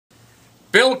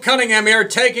Bill Cunningham here,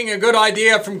 taking a good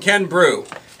idea from Ken Broo.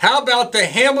 How about the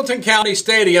Hamilton County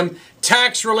Stadium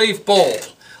Tax Relief Bowl?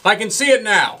 I can see it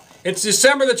now. It's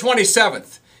December the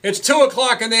 27th. It's 2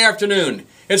 o'clock in the afternoon.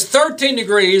 It's 13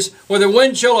 degrees with a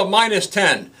wind chill of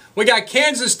 -10. We got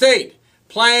Kansas State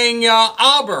playing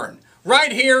Auburn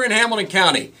right here in Hamilton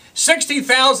County.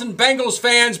 60,000 Bengals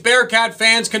fans, Bearcat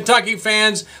fans, Kentucky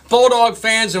fans, Bulldog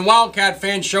fans, and Wildcat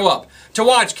fans show up to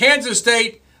watch Kansas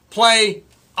State play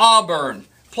Auburn,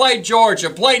 play Georgia,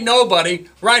 play nobody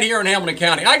right here in Hamilton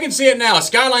County. I can see it now.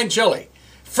 Skyline Chili,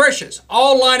 Frisch's,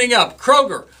 all lining up.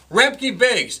 Kroger, Remke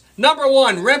Biggs,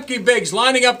 #1, Remke Biggs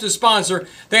lining up to sponsor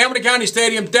the Hamilton County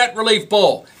Stadium Debt Relief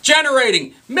Bowl,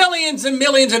 generating millions and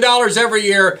millions of dollars every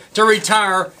year to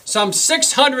retire some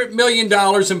 $600 million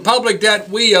in public debt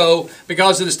we owe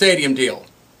because of the stadium deal.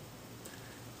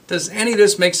 Does any of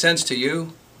this make sense to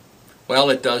you? Well,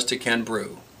 it does to Ken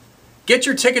Broo. Get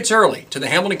your tickets early to the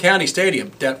Hamilton County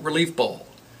Stadium Debt Relief Bowl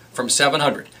from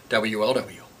 700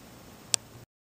 WLW.